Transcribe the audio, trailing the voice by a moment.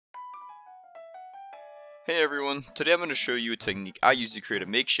Hey everyone, today I'm going to show you a technique I used to create a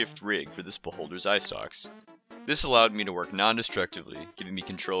makeshift rig for this beholder's eye stalks. This allowed me to work non-destructively, giving me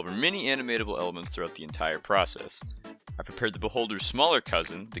control over many animatable elements throughout the entire process. I prepared the beholder's smaller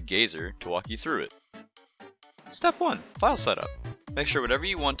cousin, the gazer, to walk you through it. Step 1. File setup. Make sure whatever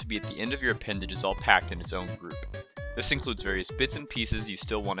you want to be at the end of your appendage is all packed in its own group. This includes various bits and pieces you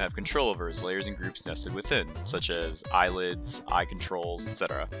still want to have control over as layers and groups nested within, such as eyelids, eye controls,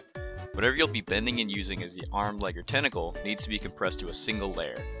 etc. Whatever you'll be bending and using as the arm, leg, or tentacle needs to be compressed to a single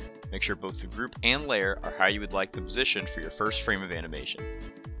layer. Make sure both the group and layer are how you would like them positioned for your first frame of animation.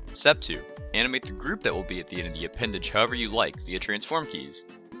 Step 2. Animate the group that will be at the end of the appendage however you like via transform keys.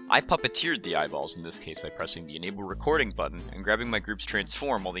 I puppeteered the eyeballs in this case by pressing the Enable Recording button and grabbing my group's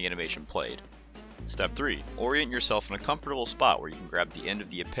transform while the animation played. Step 3. Orient yourself in a comfortable spot where you can grab the end of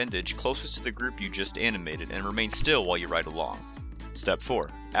the appendage closest to the group you just animated and remain still while you ride along. Step 4.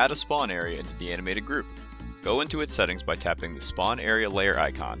 Add a spawn area into the animated group. Go into its settings by tapping the spawn area layer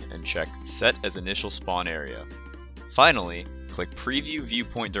icon and check Set as Initial Spawn Area. Finally, click Preview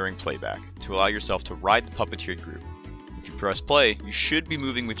Viewpoint during playback to allow yourself to ride the puppeteered group. If you press play, you should be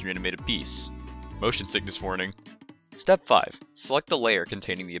moving with your animated piece. Motion sickness warning. Step 5. Select the layer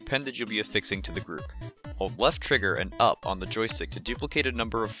containing the appendage you'll be affixing to the group. Hold left trigger and up on the joystick to duplicate a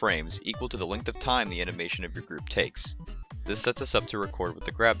number of frames equal to the length of time the animation of your group takes. This sets us up to record with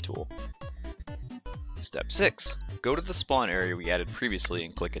the grab tool. Step 6. Go to the spawn area we added previously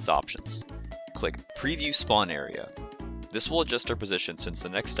and click its options. Click Preview Spawn Area. This will adjust our position since the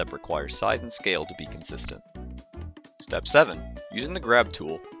next step requires size and scale to be consistent. Step 7. Using the grab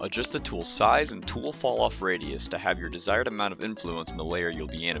tool, adjust the tool's size and tool fall off radius to have your desired amount of influence in the layer you'll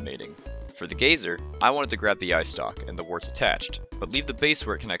be animating. For the gazer, I wanted to grab the eye stalk and the warts attached, but leave the base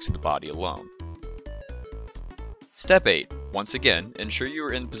where it connects to the body alone. Step 8. Once again, ensure you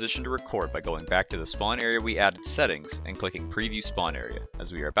are in position to record by going back to the spawn area we added settings and clicking Preview Spawn Area,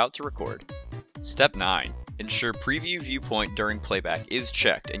 as we are about to record. Step 9. Ensure Preview Viewpoint during playback is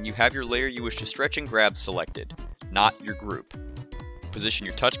checked and you have your layer you wish to stretch and grab selected, not your group. Position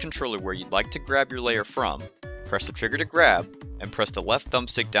your touch controller where you'd like to grab your layer from, press the trigger to grab, and press the left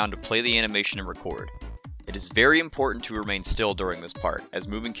thumbstick down to play the animation and record. It is very important to remain still during this part, as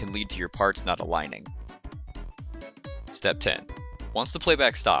moving can lead to your parts not aligning. Step 10. Once the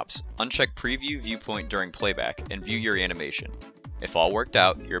playback stops, uncheck Preview Viewpoint during playback and view your animation. If all worked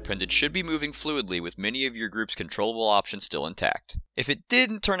out, your appendage should be moving fluidly with many of your group's controllable options still intact. If it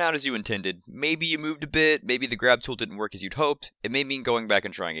didn't turn out as you intended, maybe you moved a bit, maybe the grab tool didn't work as you'd hoped, it may mean going back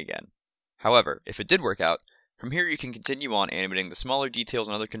and trying again. However, if it did work out, from here you can continue on animating the smaller details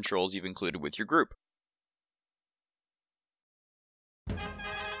and other controls you've included with your group.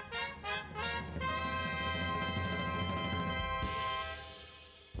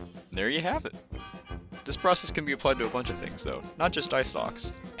 There you have it. This process can be applied to a bunch of things though, not just eye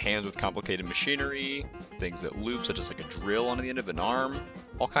stalks. Hands with complicated machinery, things that loop such as like a drill on the end of an arm,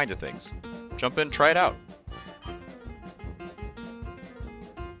 all kinds of things. Jump in, try it out.